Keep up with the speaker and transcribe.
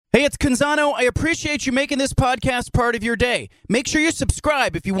Hey, it's Canzano. I appreciate you making this podcast part of your day. Make sure you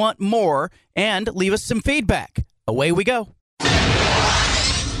subscribe if you want more and leave us some feedback. Away we go.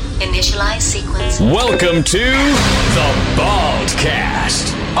 Initialize sequence. Welcome to The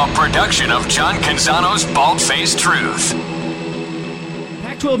Baldcast, a production of John Canzano's Bald-Faced Truth.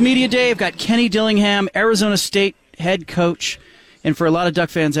 Pac-12 Media Day. I've got Kenny Dillingham, Arizona State head coach, and for a lot of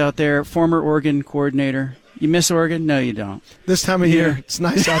Duck fans out there, former Oregon coordinator. You miss Oregon? No, you don't. This time of year. It's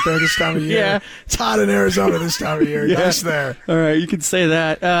nice out there this time of year. Yeah. It's hot in Arizona this time of year. Yeah. Nice there. All right, you can say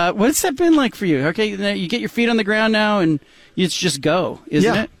that. What's that been like for you? Okay, you get your feet on the ground now, and it's just go,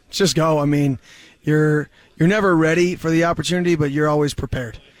 isn't it? It's just go. I mean, you're never ready for the opportunity, but you're always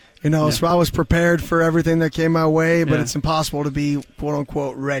prepared. You know, so I was prepared for everything that came my way, but it's impossible to be,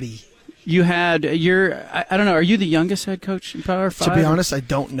 quote-unquote, ready. You had I don't know, are you the youngest head coach in Power 5? To be honest, I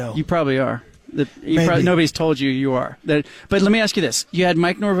don't know. You probably are. Nobody's told you are. But let me ask you this. You had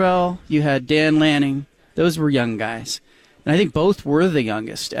Mike Norvell, you had Dan Lanning. Those were young guys. And I think both were the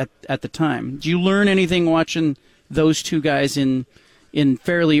youngest at the time. Did you learn anything watching those two guys in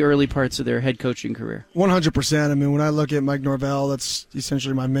fairly early parts of their head coaching career? 100%. I mean, when I look at Mike Norvell, that's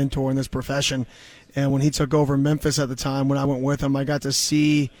essentially my mentor in this profession. And when he took over Memphis at the time, when I went with him, I got to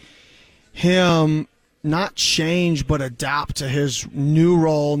see him not change but adapt to his new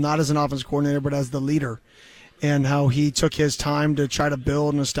role, not as an offensive coordinator but as the leader, and how he took his time to try to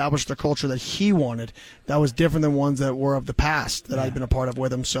build and establish the culture that he wanted that was different than ones that were of the past that I'd been a part of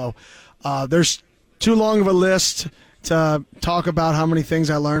with him. So there's too long of a list to talk about how many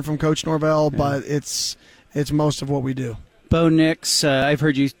things I learned from Coach Norvell, but it's most of what we do. Bo Nix, I've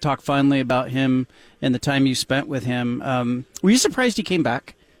heard you talk fondly about him and the time you spent with him. Were you surprised he came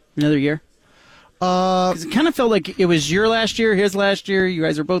back another year? Because it kind of felt like it was your last year, his last year. You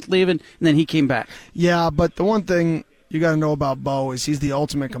guys were both leaving, and then he came back. Yeah, but the one thing you got to know about Bo is he's the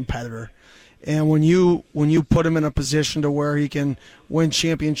ultimate competitor. And when you put him in a position to where he can win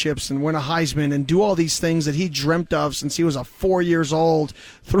championships and win a Heisman and do all these things that he dreamt of since he was 4 years old,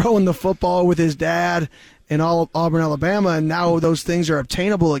 throwing the football with his dad in Auburn, Alabama, and now those things are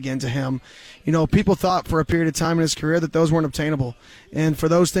obtainable again to him. You know, people thought for a period of time in his career that those weren't obtainable. And for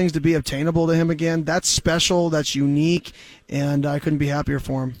those things to be obtainable to him again, that's special, that's unique, and I couldn't be happier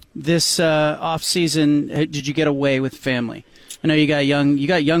for him. This off-season, did you get away with family? I know you got a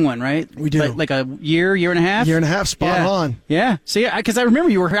young one, right? We do. Like a year and a half? Year and a half, spot on. Yeah. See, because I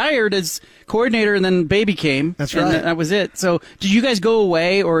remember you were hired as coordinator and then baby came. That's right. And that was it. So did you guys go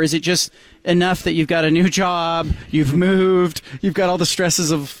away, or is it just enough that you've got a new job, you've moved, you've got all the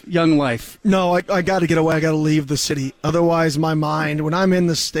stresses of young life? No, I got to get away. I got to leave the city. Otherwise, my mind, when I'm in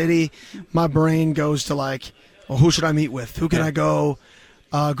the city, my brain goes to like, well, who should I meet with? Who can I go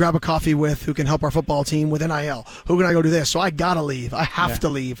grab a coffee with? Who can help our football team with NIL? Who can I go do this? So I got to leave. I have to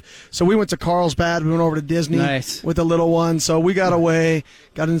leave. So we went to Carlsbad. We went over to Disney with the little one. So we got away,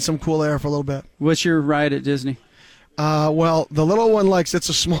 got in some cool air for a little bit. What's your ride at Disney? Well, the little one likes It's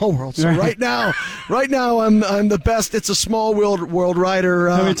a Small World. So right now, I'm the best It's a Small World rider.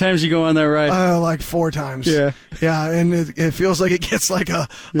 How many times you go on that ride? Like 4 times. Yeah, and it feels like it gets like a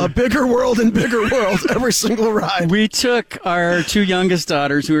bigger world and bigger world every single ride. We took our 2 youngest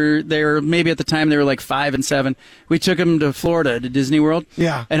daughters, they were maybe at the time they were like 5 and 7. We took them to Florida to Disney World.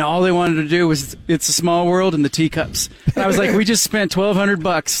 Yeah, and all they wanted to do was It's a Small World and the teacups. And I was like, we just spent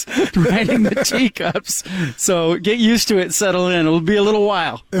 $1,200 riding the teacups. So get used to it, settle in. It'll be a little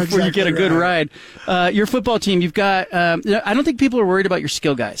while before you get a good ride. Your football team, you've got. I don't think people are worried about your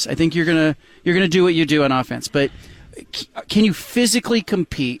skill guys. I think you're gonna do what you do on offense. But can you physically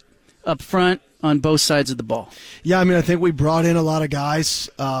compete up front on both sides of the ball? Yeah, I mean, I think we brought in a lot of guys,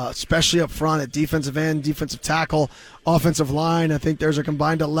 especially up front at defensive end, defensive tackle, offensive line. I think there's a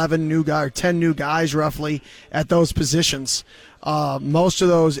combined 10 new guys roughly at those positions. Most of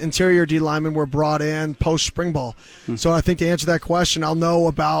those interior D linemen were brought in post spring ball. So I think to answer that question, I'll know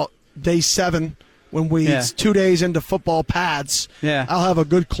about day 7 when it's 2 days into football pads. Yeah. I'll have a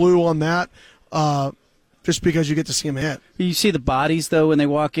good clue on that. Just because you get to see them hit. You see the bodies though when they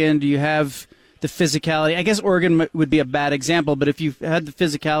walk in. Do you have the physicality? I guess Oregon would be a bad example, but if you had the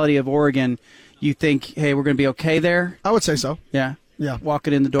physicality of Oregon, you think, hey, we're going to be okay there? I would say so. Yeah. Yeah.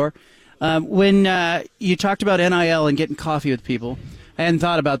 Walking in the door. When you talked about NIL and getting coffee with people, I hadn't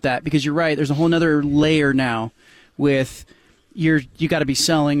thought about that because you're right. There's a whole other layer now with you got to be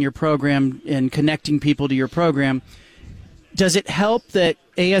selling your program and connecting people to your program. Does it help that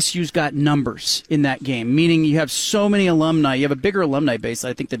ASU's got numbers in that game, meaning you have so many alumni? You have a bigger alumni base,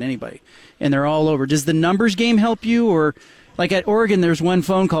 I think, than anybody, and they're all over. Does the numbers game help you, or like at Oregon, there's one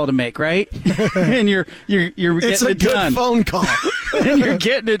phone call to make, right? And you're getting it done. It's a good phone call. and you're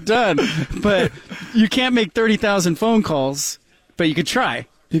getting it done. But you can't make 30,000 phone calls, but you can try.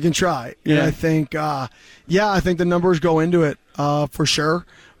 You can try. Yeah. And I think, I think the numbers go into it for sure.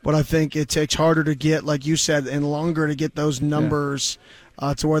 But I think it takes harder to get, like you said, and longer to get those numbers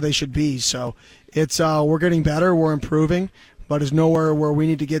to where they should be. So it's we're getting better, we're improving, but it's nowhere where we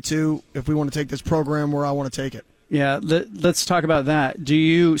need to get to if we want to take this program where I want to take it. Yeah, let's talk about that.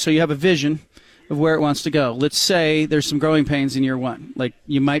 So you have a vision of where it wants to go. Let's say there's some growing pains in year one. Like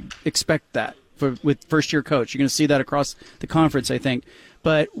you might expect that with first-year coach. You're going to see that across the conference, I think.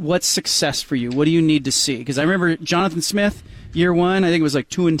 But what's success for you? What do you need to see? Because I remember Jonathan Smith, year one, I think it was like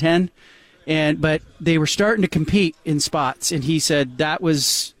 2-10, but they were starting to compete in spots, and he said that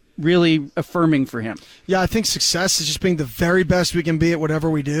was really affirming for him. Yeah, I think success is just being the very best we can be at whatever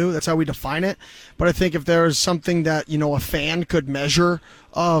we do. That's how we define it. But I think if there's something that, a fan could measure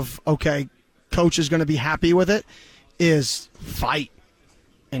of, okay, coach is going to be happy with it, is fight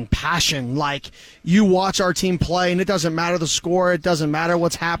and passion. Like, you watch our team play, and it doesn't matter the score. It doesn't matter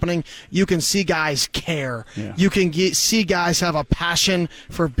what's happening. You can see guys care. Yeah. You can see guys have a passion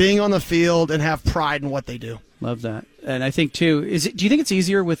for being on the field and have pride in what they do. Love that. And I think, too, do you think it's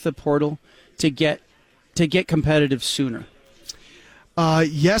easier with the portal to get competitive sooner?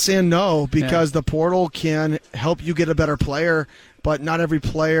 Yes and no, because the portal can help you get a better player, but not every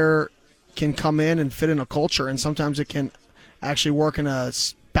player can come in and fit in a culture, and sometimes it can actually work in a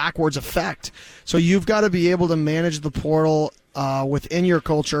backwards effect. So you've got to be able to manage the portal within your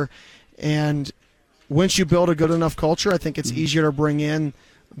culture, and once you build a good enough culture, I think it's easier to bring in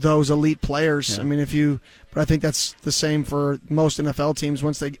those elite players. Yeah. I mean, but I think that's the same for most NFL teams.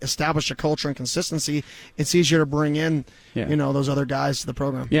 Once they establish a culture and consistency, it's easier to bring in, those other guys to the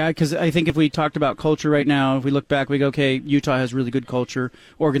program. Yeah, because I think if we talked about culture right now, if we look back, we go, okay, Utah has really good culture.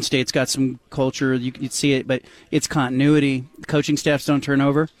 Oregon State's got some culture. You'd see it, but it's continuity. The coaching staffs don't turn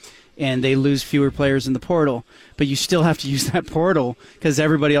over, and they lose fewer players in the portal. But you still have to use that portal because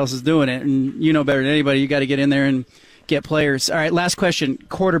everybody else is doing it, and you know better than anybody. You got to get in there and get players. All right, last question.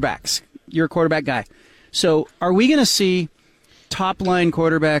 Quarterbacks. You're a quarterback guy. So are we going to see top-line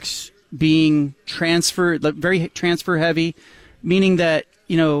quarterbacks being transferred, very transfer-heavy, meaning that,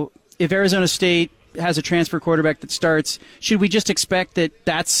 if Arizona State has a transfer quarterback that starts, should we just expect that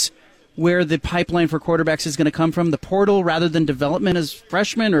that's where the pipeline for quarterbacks is going to come from, the portal rather than development as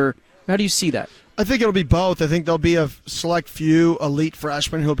freshmen, or how do you see that? I think it'll be both. I think there'll be a select few elite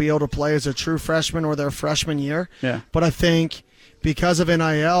freshmen who'll be able to play as a true freshman or their freshman year. Yeah. But I think because of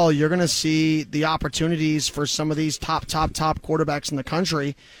NIL, you're going to see the opportunities for some of these top quarterbacks in the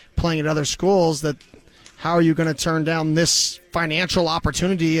country playing at other schools. That how are you going to turn down this financial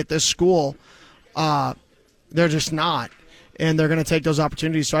opportunity at this school? They're just not. And they're going to take those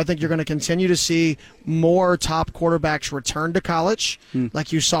opportunities. So I think you're going to continue to see more top quarterbacks return to college,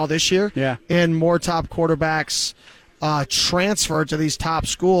 like you saw this year, and more top quarterbacks transfer to these top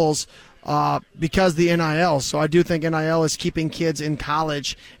schools because the NIL. So I do think NIL is keeping kids in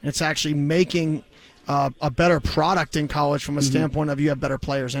college, and it's actually making a better product in college from a standpoint of you have better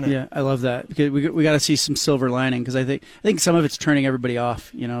players in it. Yeah, I love that because we got to see some silver lining because I think some of it's turning everybody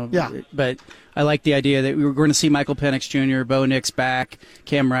off. Yeah. But I like the idea that we were going to see Michael Penix Jr., Bo Nix back,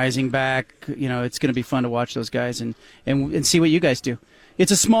 Cam Rising back. It's going to be fun to watch those guys and see what you guys do.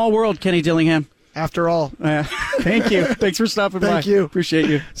 It's a small world, Kenny Dillingham. After all. Thank you. Thanks for stopping by. Thank you. Appreciate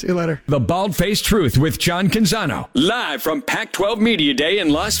you. See you later. The Bald-Faced Truth with John Canzano, live from Pac-12 Media Day in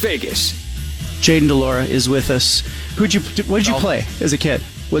Las Vegas. Jaden DeLaura is with us. What did you play as a kid?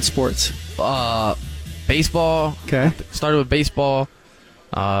 What sports? Baseball. Okay. Started with baseball,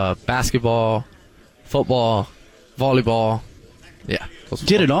 basketball, football, volleyball. Yeah.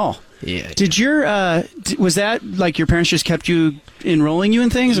 Did it all. Yeah. Did your was that like your parents just kept you enrolling you in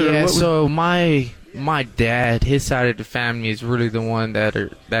things? Or Yeah. what? So my dad, his side of the family is really the one that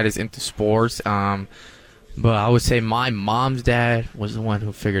is into sports. But I would say my mom's dad was the one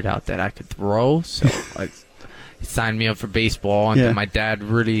who figured out that I could throw, so he signed me up for baseball, and then my dad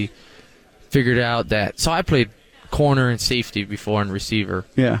really figured out that. So I played corner and safety before and receiver.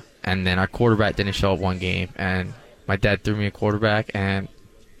 Yeah. And then our quarterback didn't show up one game, and my dad threw me a quarterback, and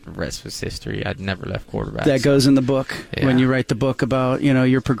the rest was history. I'd never left quarterback. That goes in the book when Yeah. you write the book about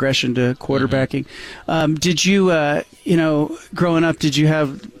your progression to quarterbacking. Did you growing up? Did you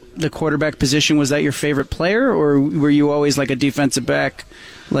have the quarterback position? Was that your favorite player, or were you always like a defensive back?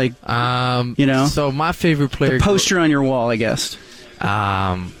 So my favorite player, the poster on your wall, I guess.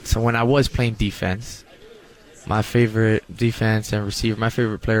 So when I was playing defense, my favorite defense and receiver, my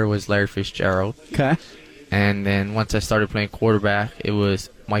favorite player was Larry Fitzgerald. Okay. And then once I started playing quarterback, it was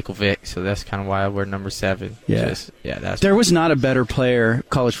Michael Vick. So that's kind of why I wear number 7. Yeah. Just Yeah, there was not a better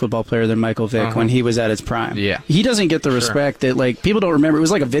college football player than Michael Vick when he was at his prime. Yeah. He doesn't get the respect that, like, people don't remember. It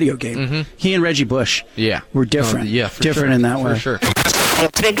was like a video game. Mm-hmm. He and Reggie Bush were different. Different in that way. For sure.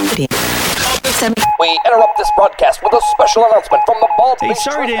 We interrupt this broadcast with a special announcement from the Bald Hey, Face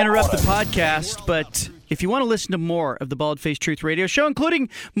sorry to Truth interrupt the Headquarters. podcast, but if you want to listen to more of the Bald Face Truth Radio Show, including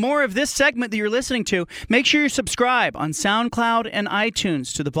more of this segment that you're listening to, make sure you subscribe on SoundCloud and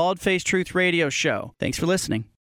iTunes to the Bald Face Truth Radio Show. Thanks for listening.